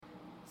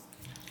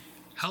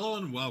Hello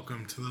and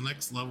welcome to the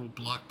Next Level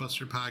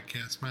Blockbuster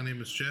Podcast. My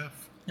name is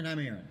Jeff. And I'm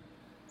Aaron.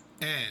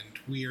 And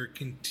we are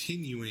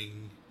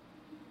continuing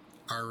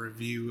our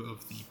review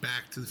of the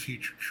Back to the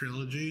Future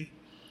trilogy.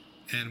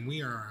 And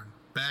we are on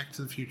Back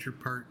to the Future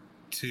Part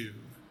 2.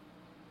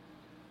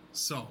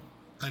 So,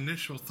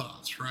 initial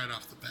thoughts right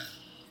off the bat.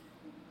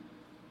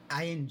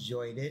 I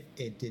enjoyed it.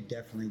 It did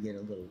definitely get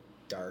a little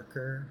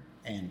darker,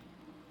 and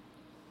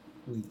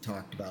we've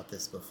talked about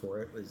this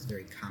before. It was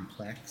very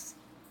complex.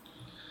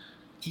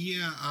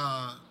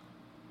 Yeah,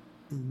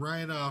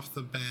 right off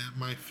the bat,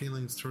 my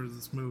feelings towards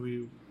this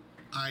movie,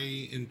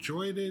 I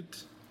enjoyed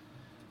it.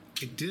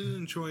 I didn't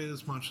enjoy it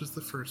as much as the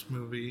first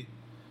movie.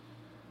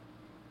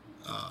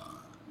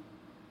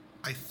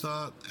 I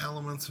thought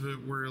elements of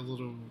it were a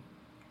little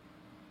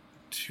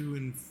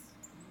too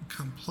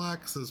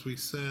complex, as we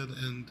said,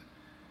 and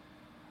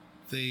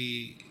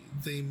they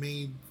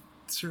made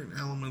certain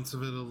elements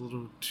of it a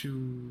little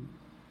too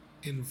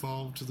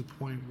involved to the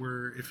point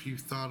where if you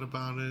thought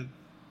about it,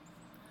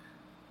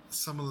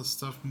 some of the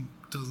stuff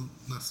doesn't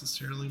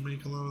necessarily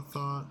make a lot of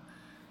thought.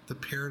 The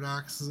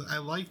paradoxes, I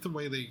like the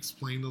way they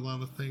explained a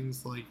lot of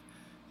things, like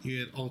you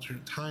had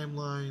alternate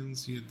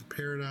timelines, you had the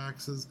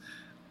paradoxes.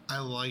 I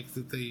like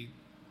that they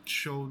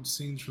showed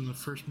scenes from the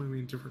first movie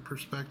in different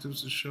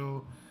perspectives to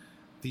show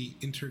the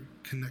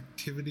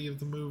interconnectivity of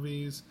the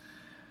movies,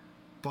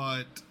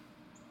 but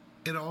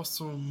it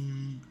also,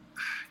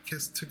 I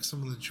guess, took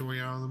some of the joy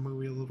out of the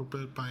movie a little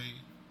bit by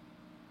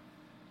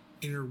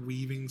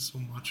interweaving so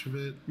much of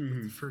it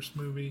with the first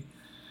movie.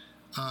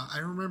 I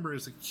remember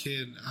as a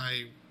kid,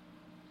 I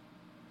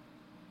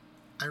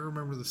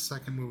remember the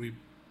second movie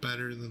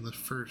better than the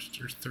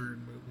first or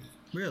third movie.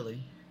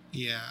 Really?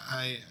 Yeah,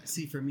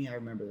 See, for me, I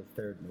remember the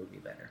third movie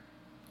better.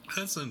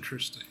 That's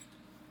interesting.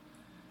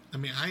 I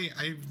mean,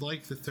 I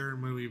like the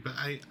third movie, but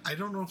I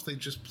don't know if they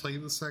just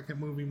played the second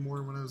movie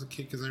more when I was a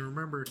kid, because I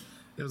remember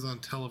it was on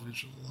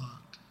television a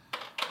lot.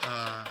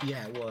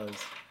 Yeah, it was.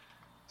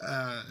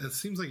 It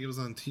seems like it was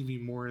on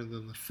TV more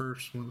than the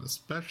first one,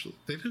 especially.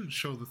 They didn't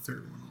show the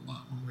third one a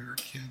lot when we were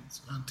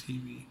kids on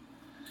TV.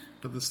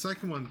 But the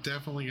second one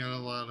definitely got a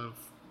lot of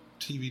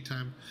TV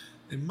time.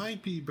 It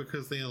might be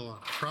because they had a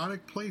lot of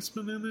product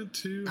placement in it,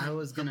 too. I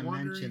was going to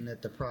mention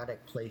that the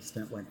product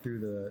placement went to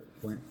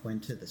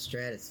the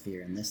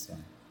stratosphere in this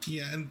one.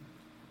 Yeah, and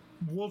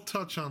we'll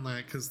touch on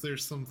that because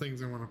there's some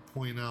things I want to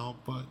point out,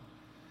 but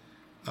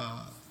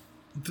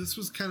this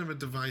was kind of a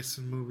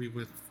divisive movie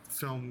with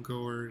film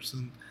goers,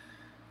 and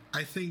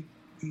I think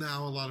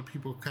now a lot of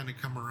people kind of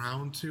come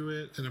around to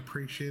it and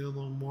appreciate it a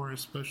little more,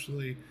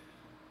 especially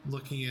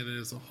looking at it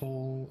as a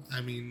whole.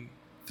 I mean,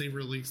 they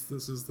released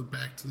this as the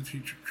Back to the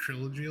Future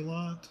trilogy a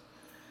lot.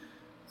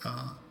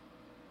 I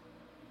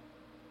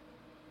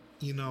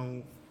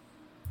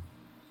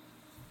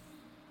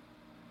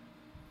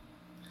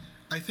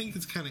think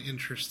it's kind of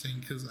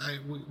interesting because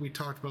we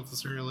talked about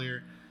this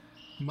earlier.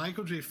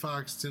 Michael J.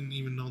 Fox didn't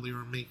even know they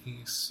were making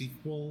a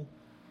sequel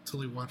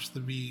till he watched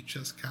the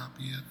VHS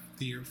copy of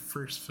the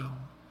first film,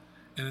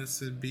 and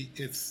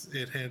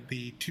it had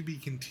the "to be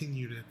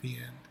continued" at the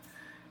end,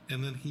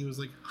 and then he was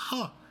like,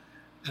 "Huh,"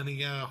 and he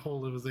got a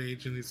hold of his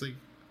agent. He's like,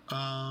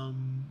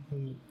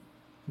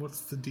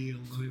 "What's the deal?"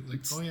 And he's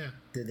like, "Oh yeah."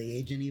 Did the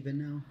agent even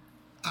know?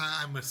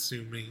 I'm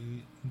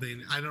assuming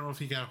I don't know if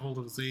he got a hold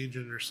of his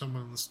agent or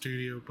someone in the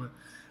studio, but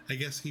I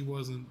guess he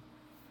wasn't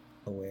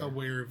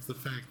aware of the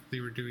fact that they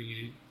were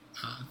doing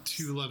a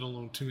 2, let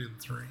alone 2 and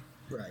 3.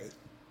 Right.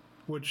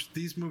 Which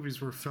these movies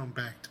were filmed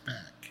back to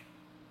back.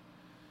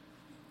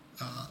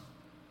 I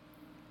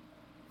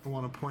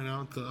want to point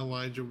out that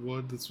Elijah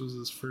Wood, this was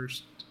his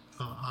first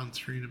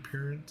on-screen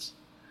appearance.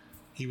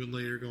 He would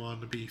later go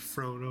on to be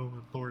Frodo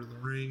in Lord of the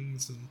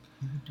Rings, and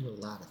he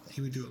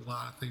would do a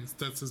lot of things.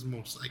 That's his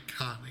most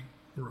iconic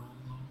role,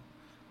 though.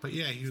 But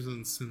yeah, he was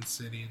in Sin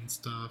City and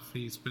stuff.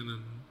 He's been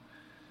in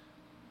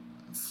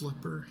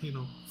Flipper.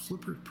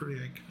 Flipper's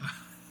pretty iconic.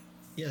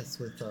 Yes,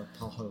 with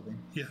Paul Hogan.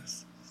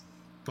 Yes.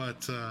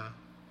 But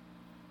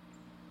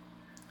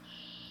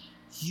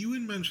you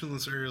had mentioned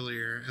this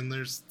earlier, and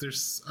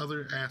there's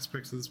other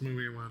aspects of this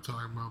movie I want to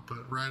talk about,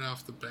 but right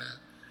off the bat,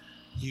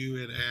 you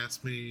had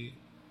asked me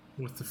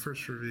with the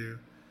first review,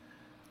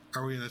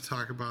 are we going to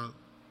talk about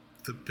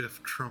the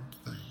Biff Trump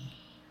thing?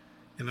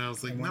 And I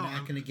was like, we're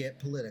not going to get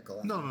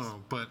political.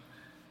 No, but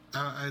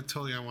I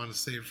told you I want to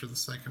save it for the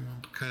second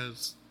one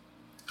because,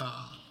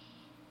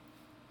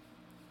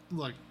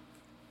 look,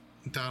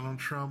 Donald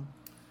Trump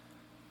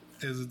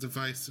is a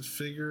divisive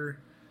figure.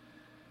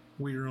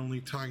 We are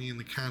only talking in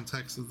the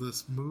context of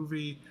this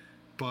movie,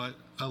 but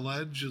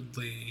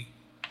allegedly,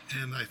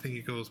 and I think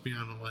it goes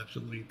beyond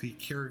allegedly, the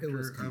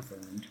character of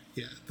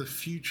the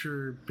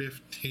future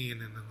Biff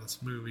Tannen in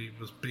this movie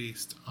was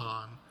based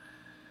on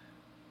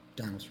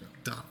Donald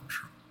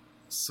Trump.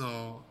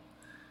 So,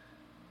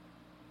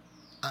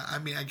 I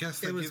mean, I guess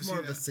that it was more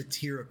of a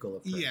satirical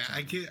approach. Yeah,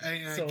 I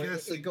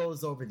guess it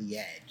goes over the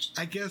edge.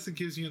 I guess it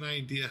gives you an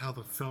idea how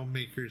the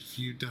filmmakers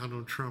view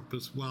Donald Trump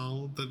as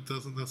well. That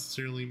doesn't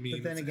necessarily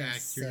mean but then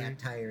it's again, accurate.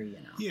 Satire,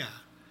 Yeah,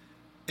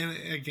 And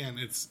again,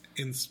 it's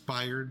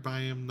inspired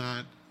by him,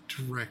 not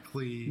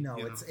directly. No,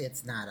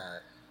 it's not a.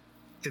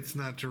 It's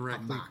not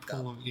directly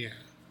pulling. Yeah.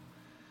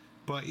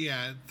 But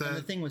yeah, and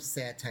the thing with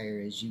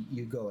satire is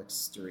you go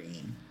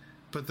extreme.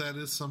 But that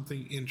is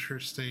something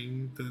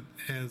interesting that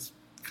has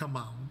come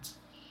out.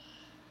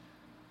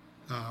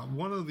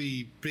 One of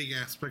the big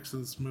aspects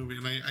of this movie,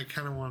 and I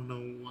kind of want to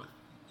know what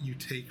you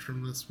take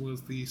from this,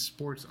 was the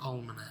sports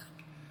almanac.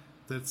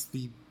 That's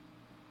the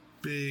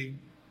big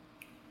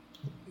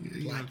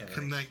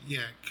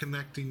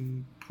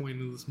connecting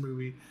point of this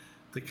movie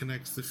that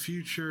connects the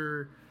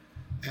future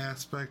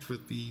aspect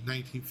with the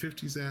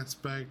 1950s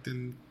aspect,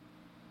 and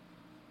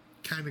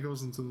kind of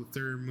goes into the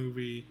third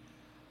movie,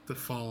 the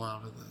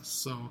fallout of this.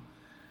 So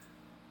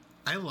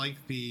I like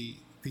the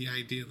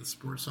idea of the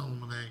sports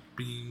almanac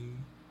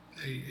being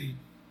a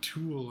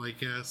tool, I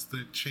guess,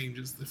 that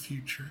changes the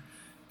future,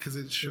 because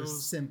it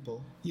shows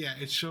simple. Yeah,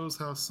 it shows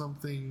how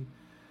something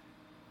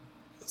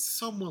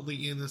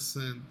somewhatly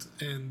innocent,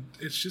 and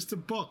it's just a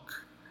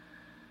book.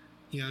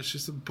 It's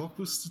just a book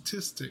with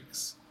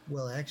statistics.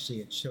 Well,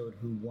 actually, it showed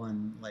who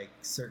won, like,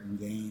 certain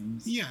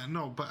games. Yeah,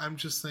 no, but I'm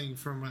just saying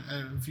from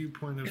a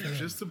viewpoint of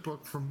just a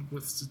book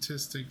with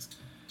statistics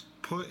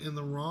put in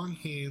the wrong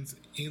hands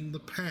in the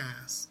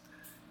past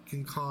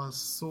can cause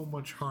so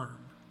much harm.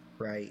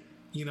 Right.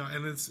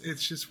 And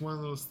it's just one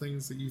of those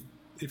things that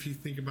if you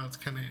think about, it's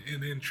kind of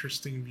an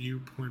interesting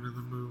viewpoint of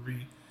the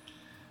movie.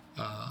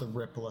 The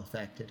ripple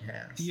effect it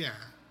has. Yeah.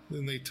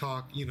 And they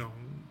talk,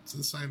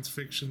 science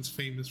fiction's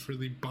famous for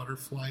the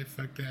butterfly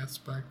effect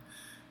aspect.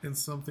 And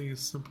something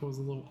as simple as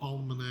a little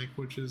almanac,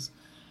 which is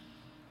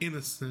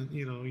innocent.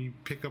 You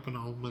pick up an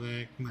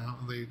almanac now.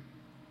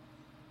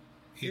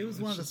 It was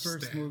one of the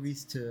first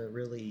movies to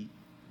really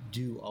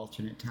do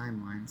alternate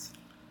timelines.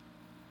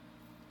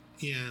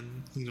 Yeah,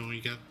 and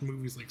you got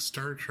movies like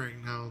Star Trek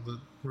now that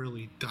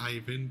really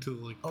dive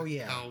into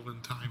Calvin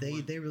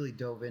timeline. They really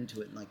dove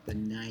into it in like the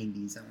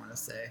 90s, I want to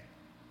say.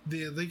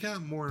 They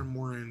got more and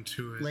more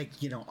into it. Like,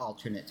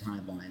 alternate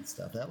timeline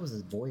stuff. That was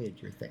a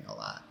Voyager thing a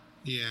lot.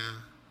 Yeah.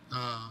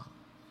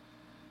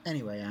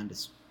 Anyway,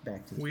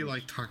 back to the We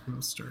like talking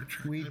about Star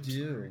Trek. We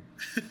do.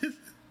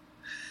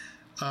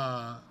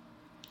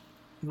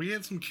 We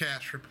had some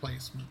cast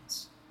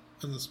replacements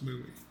in this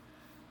movie.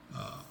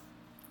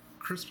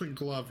 Crispin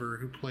Glover,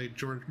 who played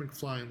George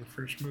McFly in the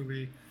first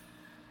movie,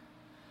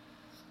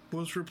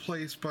 was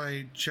replaced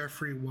by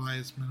Jeffrey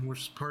Wiseman,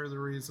 which is part of the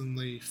reason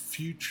the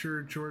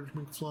future George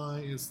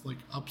McFly is like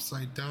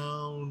upside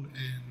down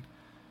and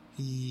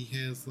he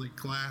has like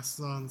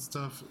glasses on and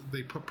stuff.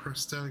 They put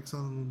prosthetics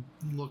on him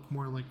and look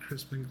more like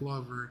Crispin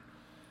Glover.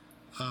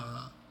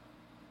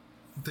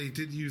 They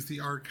did use the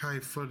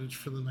archive footage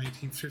for the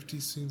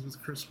 1950s scenes with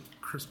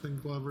Crispin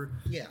Glover.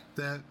 Yeah.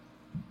 That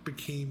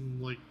became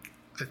like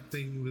a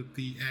thing that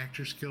the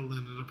Actors Guild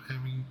ended up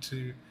having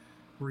to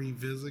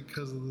revisit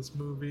because of this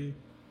movie.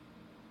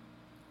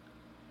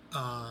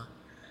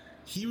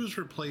 He was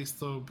replaced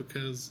though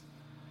because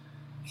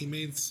he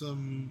made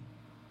some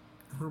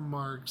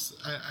remarks.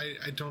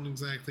 I don't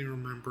exactly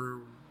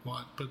remember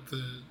what, but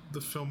the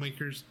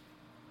filmmakers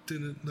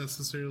didn't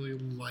necessarily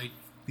like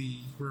the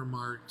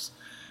remarks.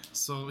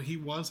 So he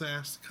was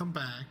asked to come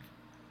back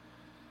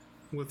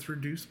with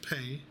reduced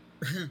pay.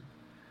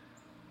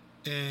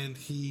 And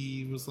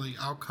he was like,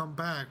 I'll come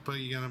back, but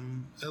you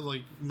gotta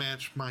like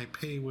match my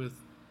pay with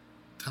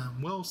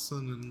Tom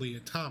Wilson and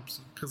Leah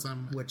Thompson, because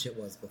I'm which it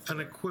was before. An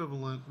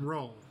equivalent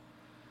role.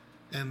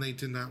 And they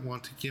did not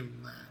want to give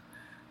him that.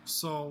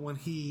 So when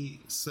he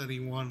said he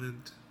wanted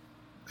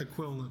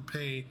equivalent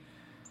pay,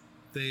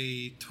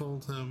 they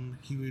told him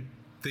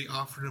they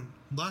offered him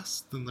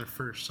less than their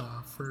first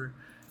offer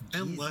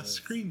and less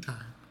screen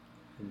time.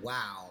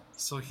 Wow.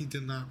 So he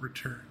did not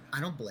return.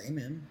 I don't blame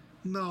him.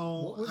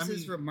 No. What was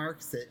his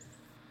remarks that,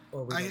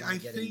 or we don't want to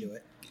get into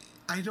it?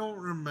 I don't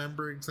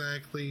remember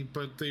exactly,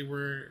 but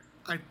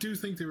I do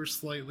think they were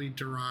slightly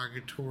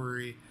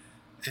derogatory,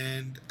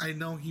 and I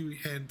know he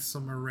had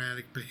some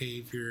erratic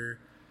behavior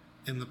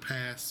in the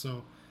past,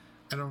 so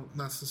I don't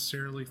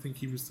necessarily think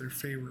he was their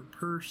favorite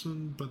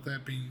person. But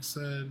that being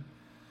said,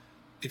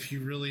 if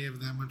you really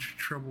have that much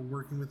trouble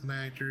working with an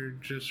actor,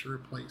 just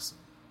replace him.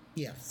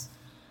 Yes.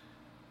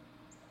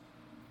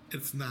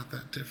 It's not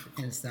that difficult.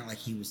 And it's not like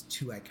he was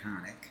too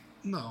iconic.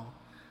 No.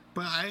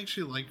 But I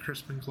actually like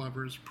Crispin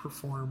Glover as a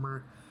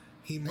performer.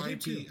 He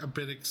might be a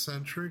bit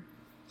eccentric.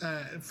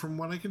 From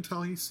what I can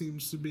tell, he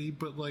seems to be,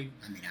 but like...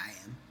 I mean, I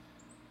am.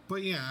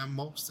 But yeah,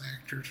 most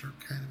actors are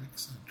kind of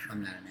eccentric.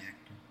 I'm not an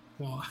actor.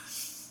 Well,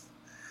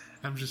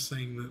 I'm just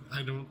saying that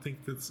I don't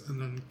think that's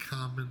an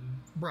uncommon...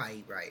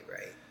 Right.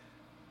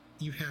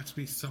 You have to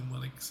be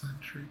somewhat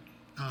eccentric.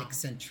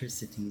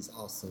 Eccentricity is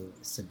also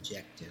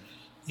subjective.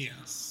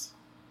 Yes.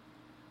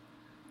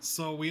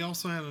 So we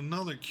also had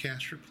another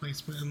cast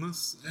replacement in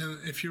this. And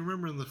if you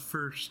remember in the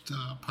first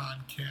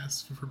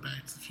podcast for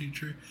Back to the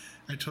Future,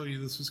 I told you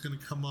this was going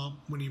to come up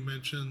when you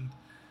mentioned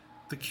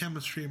the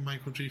chemistry of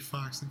Michael J.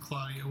 Fox and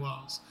Claudia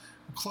Wells.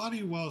 Well,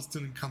 Claudia Wells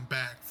didn't come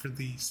back for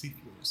the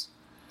sequels.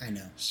 I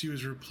know. She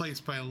was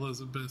replaced by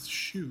Elizabeth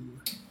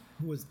Shue.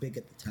 who was big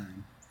at the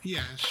time.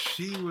 Yeah,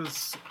 she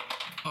was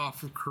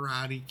off of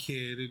Karate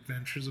Kid,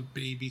 Adventures of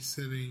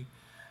Babysitting.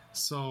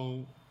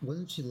 So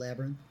wasn't she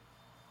Labyrinth?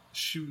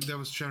 That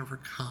was Jennifer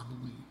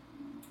Connelly.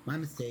 My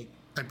mistake.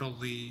 I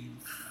believe,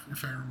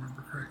 if I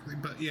remember correctly.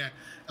 But yeah,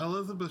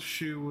 Elizabeth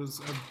Shue was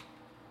a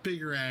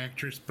bigger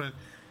actress, but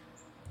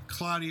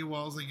Claudia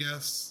Wells, I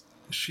guess,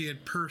 she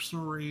had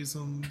personal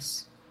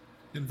reasons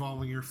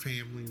involving her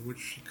family, which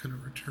she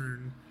couldn't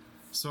return.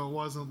 So it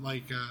wasn't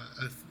like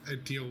a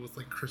deal with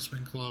like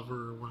Crispin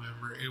Glover or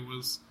whatever. It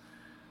was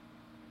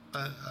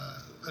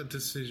a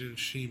decision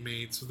she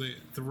made. So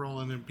the role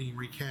ended up being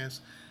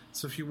recast.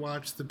 So if you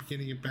watch the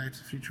beginning of Back to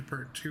the Future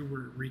Part 2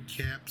 where it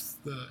recaps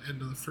the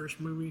end of the first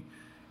movie,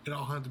 it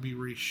all had to be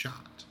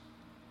reshot.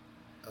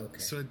 Okay.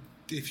 So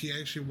if you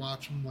actually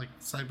watch them like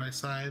side by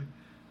side,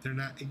 they're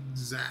not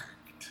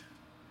exact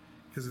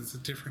because it's a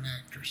different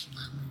actress in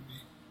that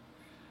movie.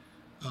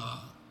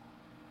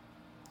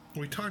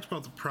 We talked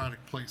about the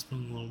product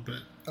placement a little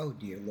bit. Oh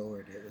dear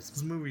Lord,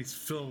 This movie's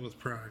filled with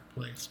product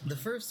placement. The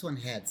first one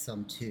had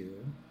some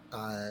too.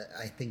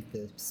 I think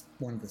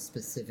one of the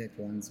specific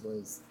ones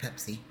was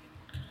Pepsi,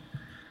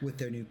 with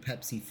their new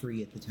Pepsi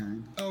Free at the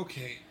time.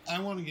 Okay, I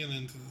want to get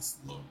into this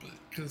a little bit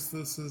because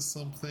this is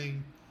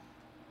something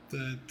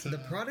that the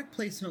product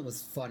placement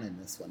was fun in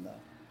this one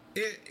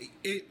though.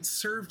 It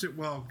served it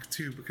well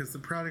too because the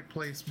product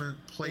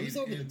placement played it was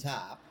over the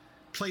top.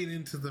 Played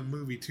into the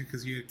movie too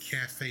because you had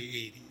Cafe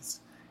 80s,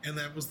 and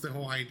that was the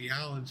whole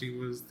ideology,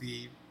 was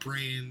the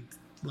brand,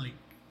 like,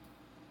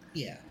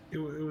 yeah, it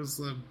was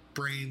a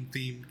brand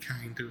themed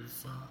kind of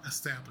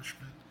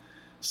establishment.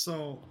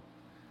 So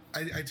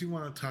I do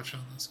want to touch on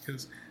this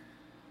because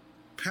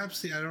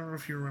Pepsi, I don't know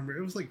if you remember,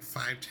 it was like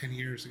 5-10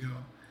 years ago,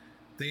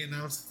 they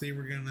announced that they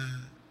were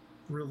gonna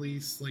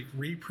release like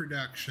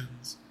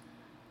reproductions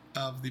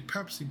of the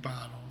Pepsi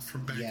bottle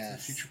from Back to the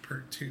Future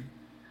Part 2.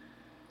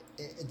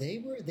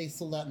 They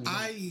sold out in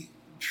I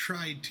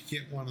tried to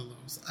get one of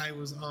those. I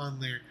was on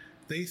there.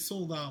 They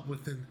sold out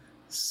within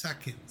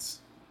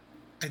seconds.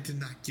 I did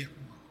not get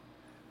one.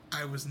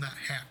 I was not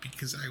happy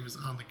because I was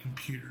on the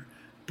computer.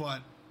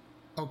 But,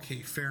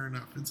 okay, fair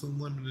enough. It's a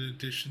limited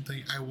edition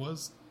thing. I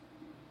was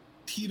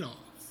teed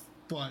off,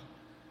 but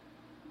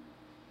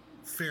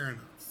fair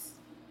enough.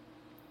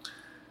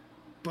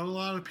 But a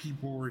lot of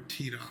people were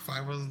teed off.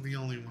 I wasn't the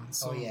only one.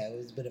 So it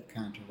was a bit of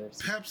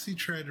controversy. Pepsi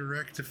tried to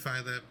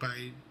rectify that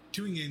by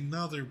doing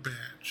another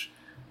batch,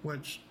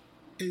 which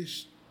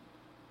is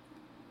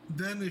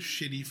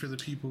shitty for the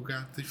people who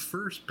got the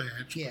first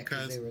batch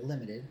because they were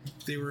limited.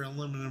 They were a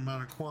limited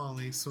amount of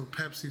quality, so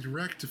Pepsi to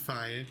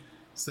rectify it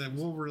said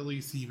we'll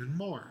release even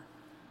more.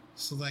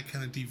 So that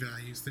kind of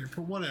devalues there,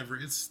 but whatever,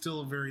 it's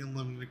still a very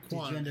limited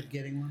quantity. Did you end up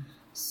getting one?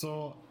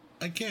 So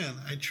again,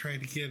 I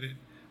tried to get it.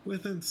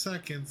 Within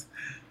seconds,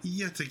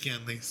 yet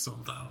again they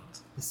sold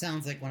out. It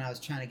sounds like when I was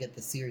trying to get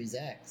the Series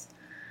X.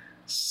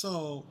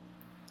 So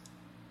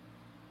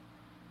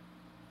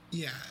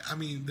yeah, I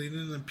mean, they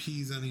didn't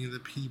appease any of the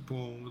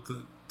people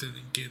that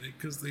didn't get it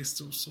because they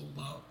still sold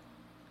out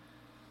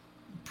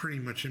pretty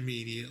much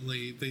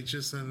immediately. They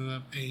just ended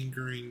up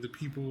angering the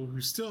people who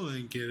still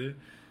didn't get it,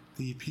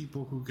 the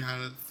people who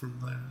got it from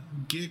the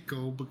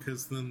get-go,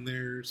 because then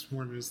theirs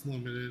weren't as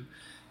limited.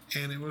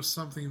 And it was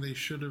something they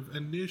should have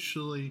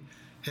initially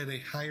had a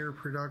higher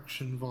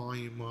production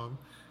volume of,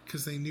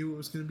 because they knew it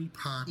was going to be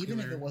popular. Even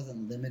if it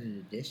wasn't limited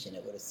edition,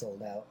 it would have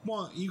sold out.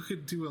 Well, you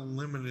could do a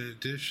limited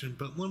edition,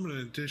 but limited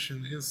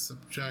edition is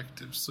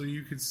subjective. So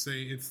you could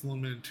say it's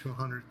limited to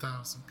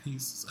 100,000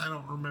 pieces. I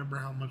don't remember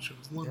how much it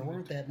was limited. There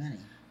weren't that many.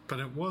 But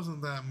it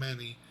wasn't that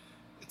many.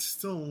 It's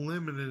still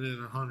limited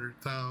at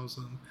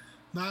 100,000.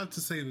 Not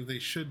to say that they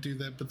should do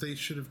that, but they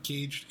should have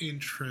gauged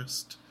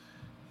interest.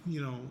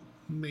 You know,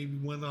 maybe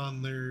went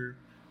on their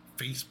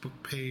Facebook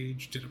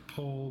page, did a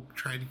poll,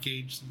 tried to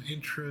gauge some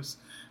interest.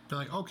 Be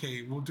like,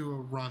 okay, we'll do a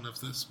run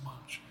of this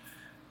much.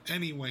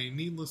 Anyway,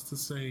 needless to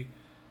say,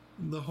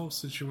 the whole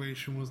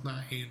situation was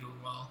not handled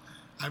well.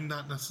 I'm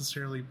not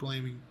necessarily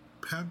blaming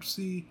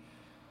Pepsi,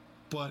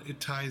 but it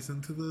ties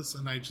into this,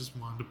 and I just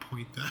wanted to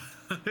point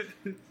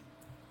that.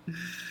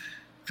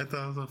 I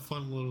thought it was a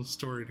fun little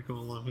story to go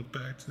along with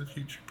Back to the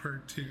Future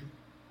Part 2.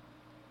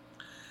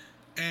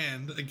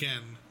 And,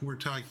 again, we're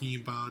talking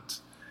about,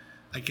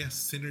 I guess,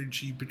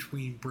 synergy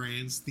between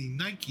brands. The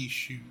Nike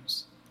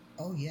shoes.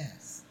 Oh,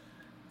 yes.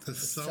 The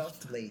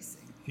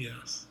self-lacing.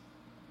 Yes.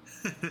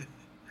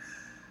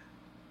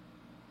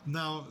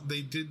 Now,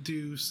 they did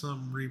do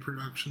some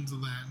reproductions of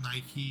that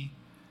Nike,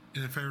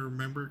 and if I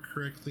remember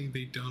correctly,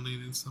 they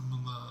donated some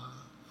of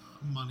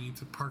the money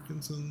to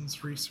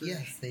Parkinson's research.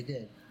 Yes, they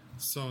did.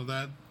 So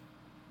that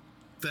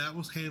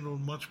was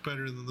handled much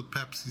better than the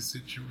Pepsi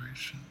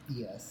situation.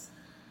 Yes.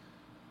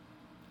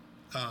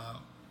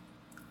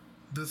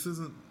 This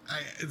isn't.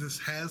 This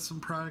has some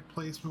product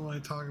placement when I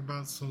talk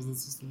about. So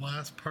this is the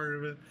last part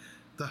of it.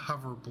 The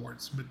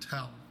hoverboards,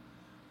 Mattel.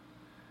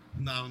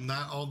 Now,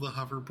 not all the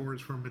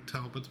hoverboards were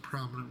Mattel, but the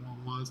prominent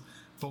one was.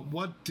 But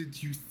what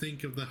did you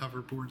think of the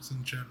hoverboards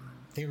in general?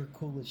 They were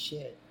cool as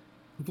shit.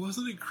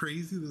 Wasn't it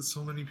crazy that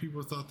so many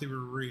people thought they were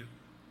real?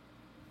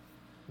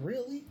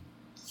 Really?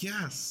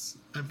 Yes.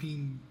 I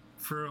mean,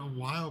 for a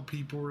while,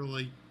 people were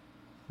like,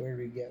 Where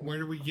do we get one? where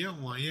do we get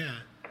one? Yeah.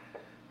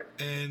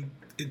 And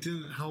it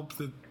didn't help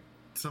that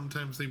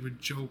sometimes they would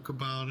joke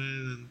about it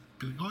and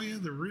be like, oh, yeah,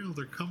 they're real.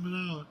 They're coming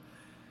out.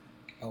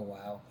 Oh,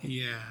 wow.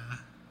 Yeah.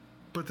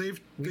 But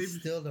We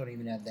still don't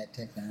even have that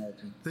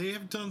technology. they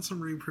have done some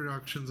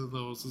reproductions of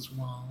those as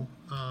well.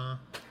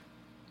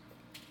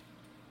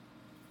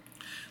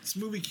 This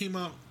movie came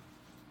out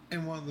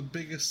in one of the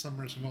biggest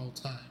summers of all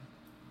time,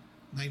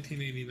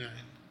 1989.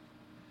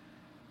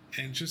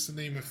 And just to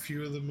name a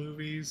few of the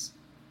movies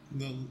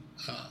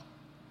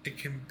it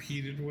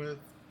competed with: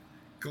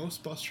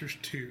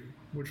 Ghostbusters 2,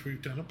 which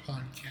we've done a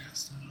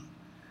podcast on;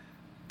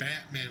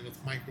 Batman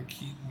with Michael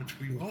Keaton, which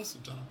we've also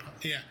done a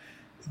podcast. Yeah,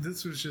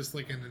 this was just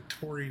like a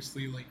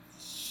notoriously like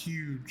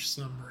huge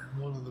summer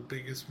and one of the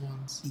biggest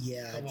ones.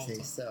 Yeah, of I'd all say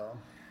time. so.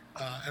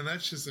 And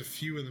that's just a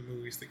few of the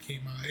movies that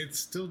came out. It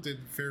still did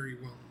very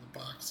well in the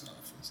box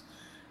office,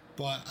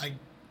 but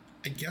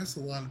I guess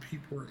a lot of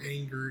people were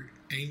angered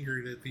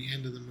at the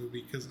end of the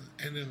movie because it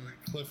ended on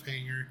a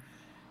cliffhanger.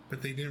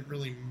 But they didn't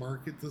really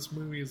market this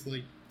movie as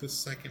like the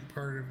second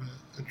part of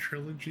a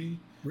trilogy.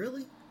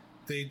 Really?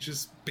 They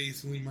just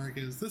basically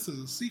marketed as this is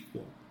a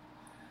sequel.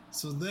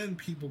 So then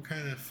people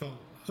kind of felt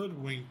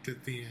hoodwinked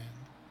at the end.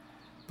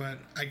 But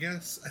I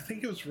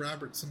think it was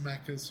Robert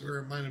Zemeckis, or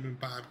it might have been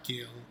Bob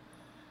Gale.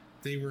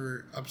 They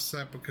were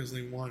upset because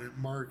they wanted it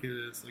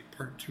marketed as like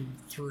part 2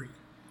 and 3.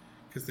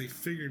 Because they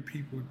figured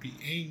people would be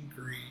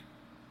angry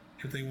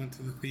if they went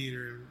to the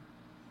theater and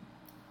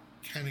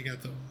kind of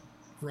got the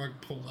rug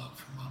pulled out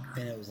from under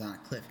And them. it was on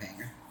a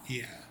cliffhanger.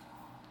 Yeah.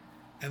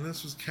 And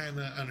this was kind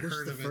of unheard Which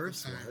of the at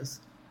first the time. was.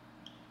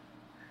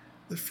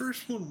 The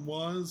first one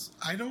was,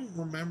 I don't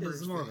remember. It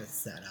was if more of they- a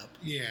setup.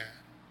 Yeah.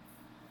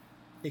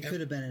 It could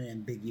have been an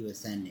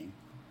ambiguous ending.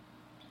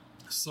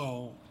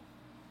 So,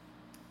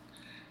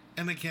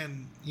 and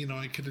again,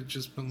 it could have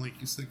just been, like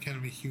you said, kind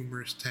of a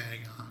humorous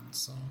tag on.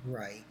 So,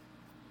 Right.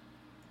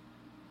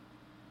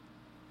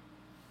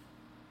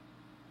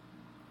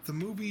 the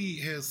movie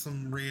has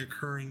some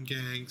reoccurring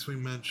gags we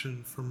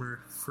mentioned from our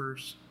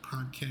first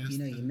podcast.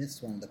 You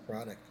missed one of the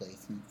product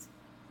placements.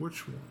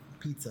 Which one?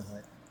 Pizza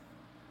Hut.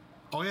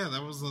 Oh, yeah,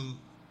 that was a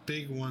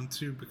big one,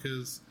 too,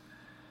 because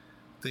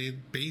they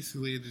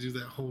basically had to do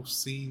that whole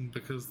scene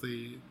because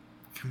they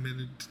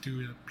committed to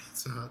doing a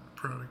Pizza Hut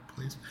product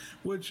placement,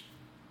 which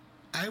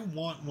I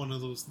want one of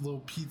those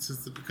little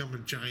pizzas to become a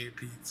giant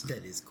pizza.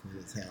 That is cool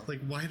as hell.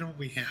 Like, why don't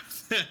we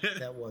have that?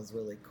 That was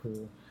really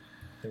cool.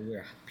 There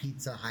were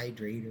pizza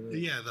hydrator.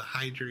 Yeah, the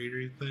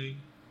hydrator thing.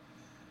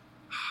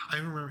 I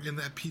remember, and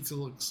that pizza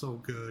looked so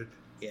good.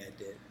 Yeah, it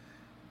did.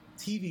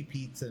 TV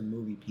pizza and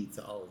movie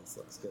pizza always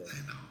looks good.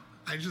 I know.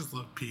 I just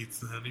love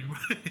pizza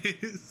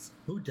anyways.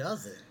 Who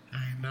doesn't?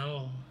 I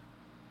know.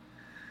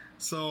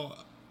 So,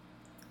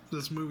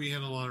 this movie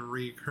had a lot of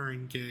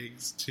recurring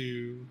gags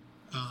too.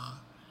 How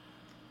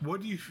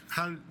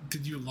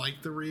did you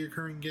like the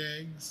reoccurring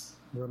gags?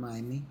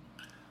 Remind me.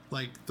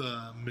 Like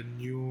the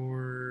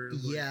manure?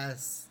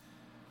 Yes.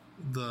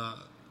 The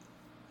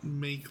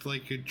make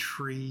like a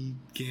tree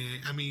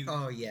gag. I mean,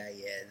 Oh yeah.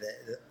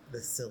 The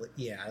silly.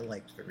 Yeah, I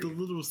liked the. the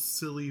little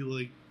silly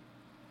like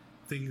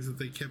things that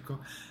they kept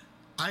going.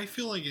 I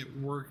feel like it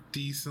worked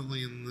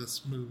decently in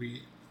this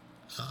movie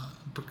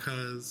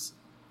because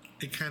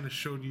it kind of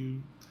showed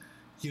you,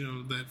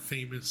 that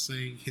famous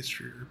saying,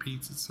 "History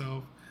repeats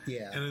itself."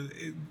 Yeah. And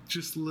it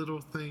just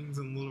little things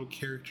and little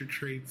character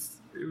traits.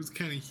 It was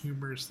kind of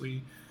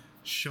humorously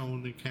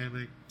shown to kind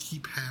of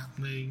keep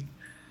happening.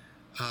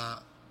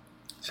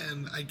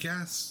 And I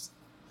guess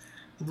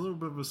a little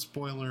bit of a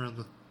spoiler on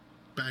the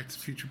Back to the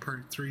Future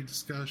Part 3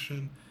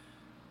 discussion.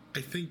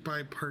 I think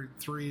by Part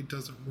 3 it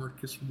doesn't work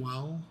as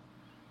well.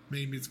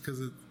 Maybe it's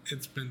because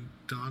it's been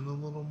done a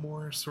little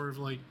more, sort of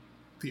like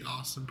the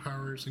Austin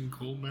Powers and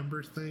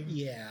Goldmember thing.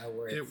 Yeah,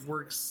 where It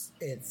works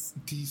it's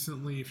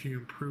decently if you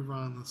improve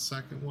on the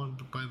second one,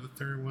 but by the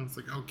third one, it's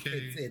like,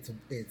 okay.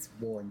 it's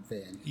worn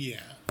thin. Yeah.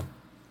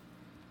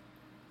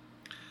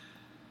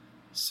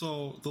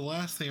 So, the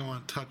last thing I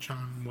want to touch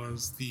on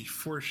was the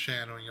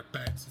foreshadowing of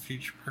Back to the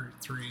Future Part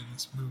 3 in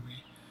this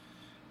movie.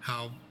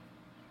 How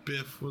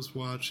Biff was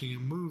watching a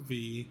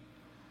movie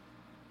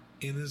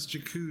in his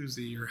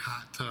jacuzzi or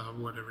hot tub,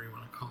 whatever you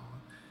want to call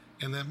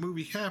it. And that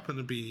movie happened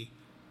to be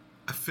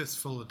A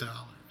Fistful of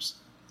Dollars,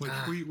 which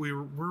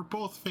we're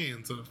both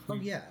fans of. Oh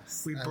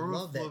yes, We I both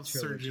love that love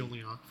trilogy. Sergio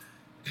Leone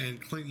and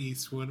Clint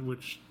Eastwood,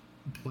 which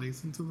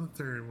plays into the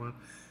third one.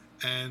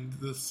 And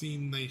the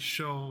scene they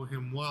show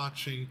him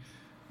watching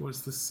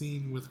was the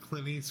scene with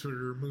Clint Eastwood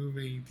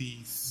removing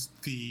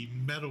the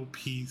metal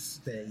piece,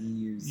 that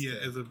you used.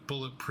 as a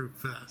bulletproof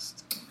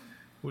vest,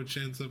 which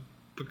ends up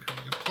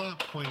becoming a plot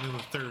point in the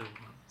third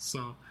one.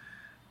 So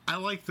I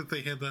like that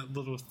they had that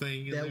little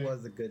thing in That there.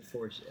 was a good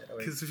foreshadowing.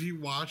 Because if you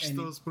watch And,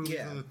 those movies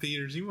yeah. in the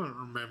theaters, you wouldn't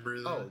remember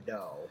that. Oh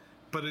no,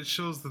 But it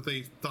shows that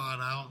they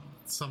thought out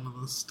some of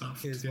the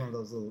stuff it was too. one of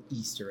those little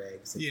Easter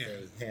eggs that Yeah.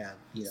 they have.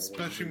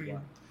 Especially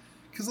when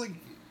because like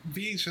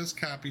VHS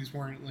copies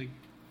weren't like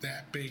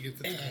that big at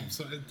the time.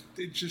 So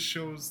it just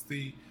shows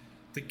the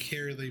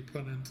care they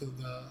put into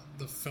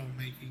the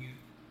filmmaking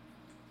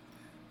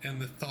and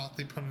the thought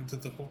they put into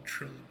the whole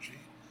trilogy.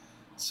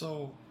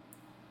 So,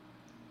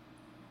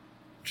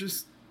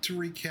 just to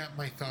recap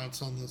my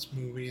thoughts on this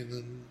movie, and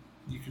then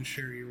you can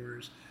share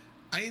yours.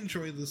 I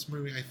enjoyed this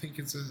movie. I think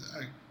it's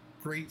a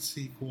great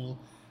sequel.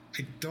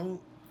 I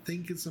don't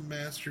think it's a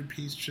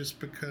masterpiece just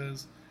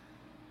because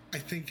I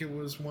think it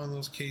was one of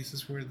those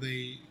cases where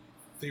they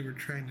were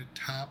trying to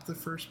top the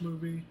first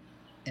movie.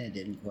 And it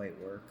didn't quite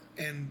work.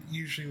 And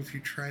usually if you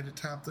try to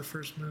top the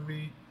first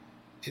movie,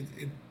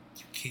 you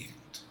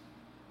can't.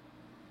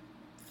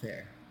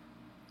 Fair.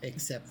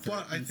 Except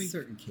for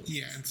certain cases.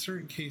 Yeah, in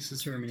certain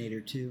cases. Terminator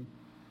 2.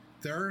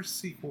 There are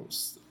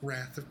sequels.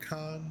 Wrath of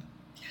Khan.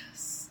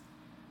 Yes.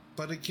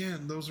 But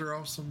again, those are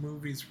also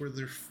movies where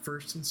their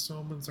first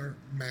installments aren't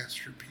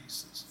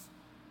masterpieces.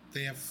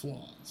 They have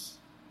flaws.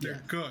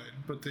 They're good,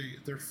 but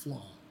they're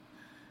flawed.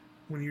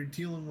 When you're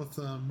dealing with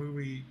a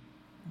movie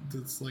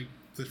that's like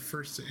the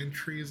first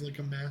entry is like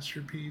a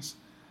masterpiece,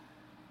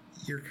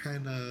 you're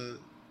kind of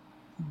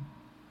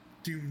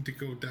doomed to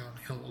go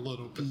downhill a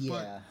little bit.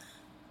 Yeah.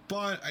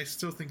 But I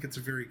still think it's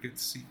a very good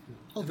sequel.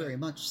 Oh, very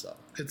much so.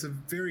 It's a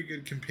very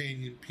good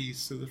companion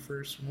piece to the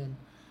first one.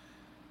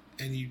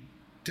 And you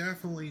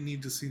definitely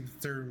need to see the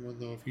third one,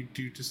 though, if you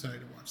do decide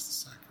to watch the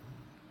second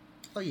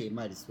one. Oh, yeah, you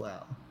might as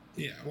well.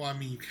 Yeah, well, I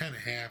mean, you kind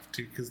of have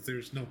to, because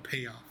there's no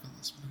payoff in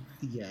this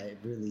movie. Yeah, it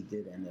really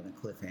did end on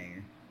a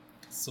cliffhanger.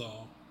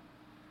 So,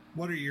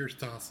 what are your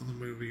thoughts on the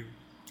movie?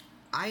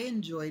 I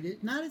enjoyed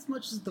it, not as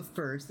much as the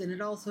first, and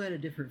it also had a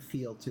different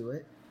feel to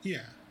it.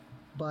 Yeah.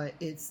 But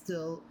it's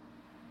still...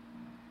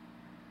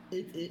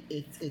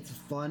 It's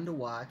fun to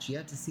watch. You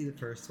have to see the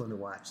first one to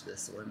watch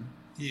this one.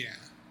 Yeah.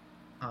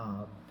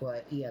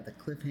 But yeah, the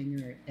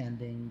cliffhanger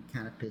ending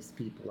kind of pissed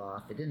people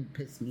off. It didn't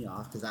piss me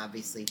off because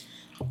obviously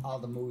all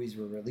the movies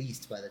were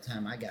released by the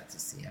time I got to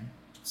see them.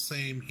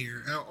 Same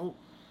here. Oh,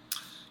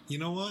 you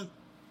know what?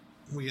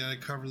 We gotta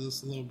cover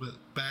this a little bit.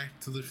 Back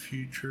to the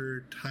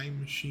Future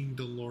Time Machine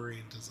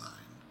DeLorean design.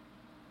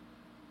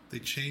 They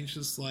changed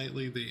it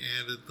slightly. They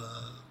added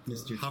the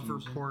Mr.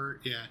 hoverport,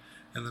 yeah,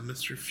 and the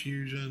Mr.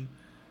 Fusion.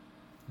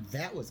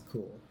 That was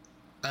cool.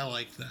 I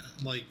like that.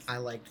 I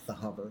liked the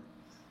hover.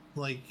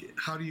 Like,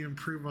 how do you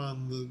improve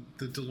on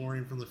the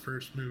DeLorean from the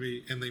first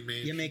movie? And they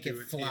managed you make to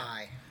do it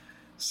fly. Yeah.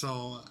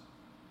 So,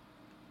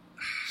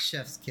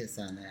 chef's kiss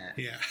on that.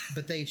 Yeah.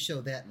 But they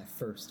showed that in the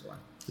first one.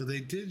 They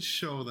did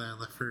show that in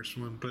the first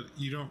one, but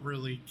you don't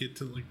really get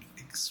to like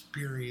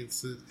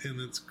experience it in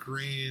its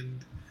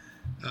grand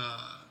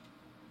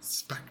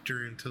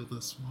specter until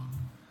this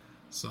one.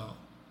 So,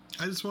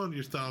 I just wanted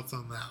your thoughts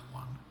on that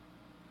one.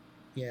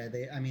 Yeah,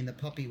 the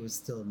puppy was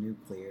still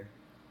nuclear.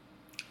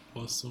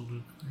 Was so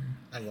nuclear.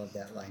 I love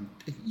that line.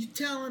 You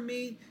telling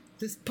me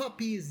this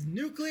puppy is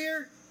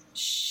nuclear?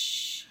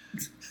 Shh.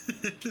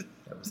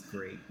 That was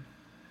great.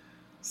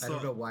 So, I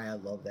don't know why I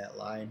love that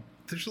line.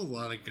 There's a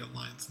lot of good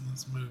lines in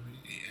this movie,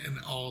 and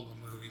all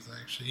the movies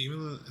actually.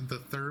 Even the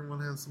third one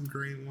has some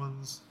great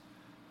ones.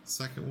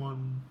 Second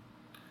one,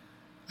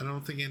 I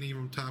don't think any of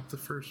them top the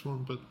first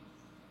one, but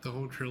the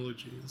whole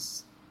trilogy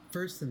is.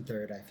 First and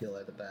third, I feel,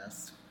 are the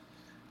best.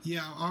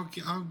 Yeah, I'll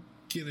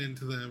get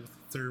into that with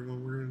the third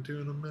one we're going to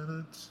do in a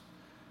minute.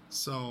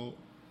 So,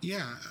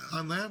 yeah,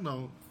 on that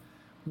note,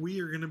 we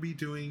are going to be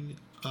doing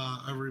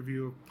a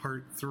review of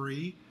part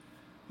 3.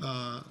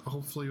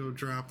 Hopefully it'll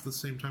drop the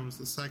same time as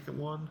the second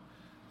one.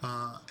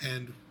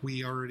 And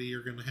we already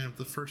are going to have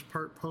the first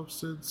part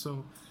posted.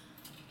 So,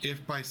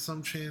 if by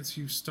some chance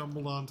you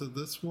stumbled onto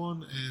this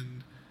one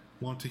and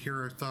want to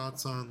hear our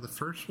thoughts on the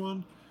first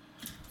one,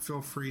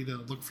 feel free to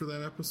look for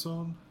that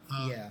episode.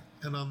 Yeah.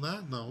 And on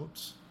that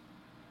note,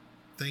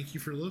 thank you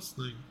for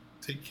listening.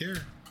 Take care.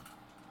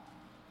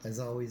 As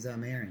always,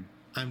 I'm Aaron.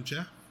 I'm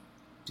Jeff.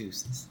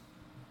 Deuces.